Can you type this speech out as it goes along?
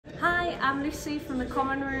I'm Lucy from the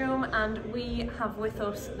Common Room, and we have with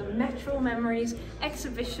us the Metro Memories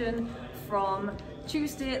exhibition from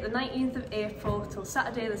Tuesday the 19th of April till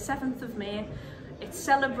Saturday the 7th of May. It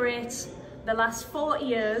celebrates the last 40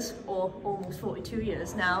 years, or almost 42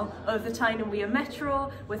 years now, of the Tyne and Wear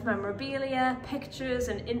Metro, with memorabilia, pictures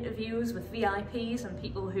and interviews with VIPs and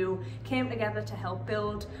people who came together to help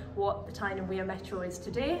build what the Tyne and Wear Metro is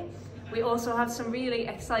today. We also have some really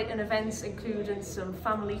exciting events, including some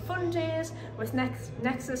family fun days with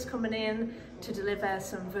Nexus coming in to deliver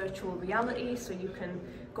some virtual reality, so you can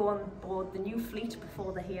go on board the new fleet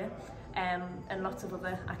before they're here, and lots of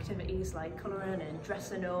other activities like colouring and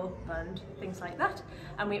dressing up and things like that.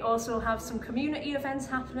 And we also have some community events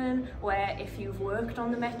happening where if you've worked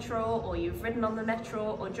on the Metro, or you've ridden on the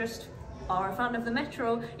Metro, or just are a fan of the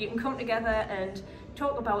Metro, you can come together and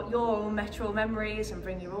talk about your own Metro memories and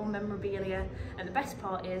bring your own memorabilia. And the best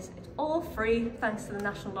part is it's all free thanks to the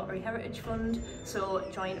National Lottery Heritage Fund, so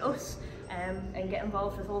join us and get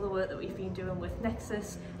involved with all the work that we've been doing with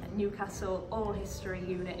Nexus at Newcastle Oral History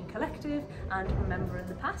Unit and Collective and Remembering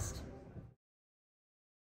the Past.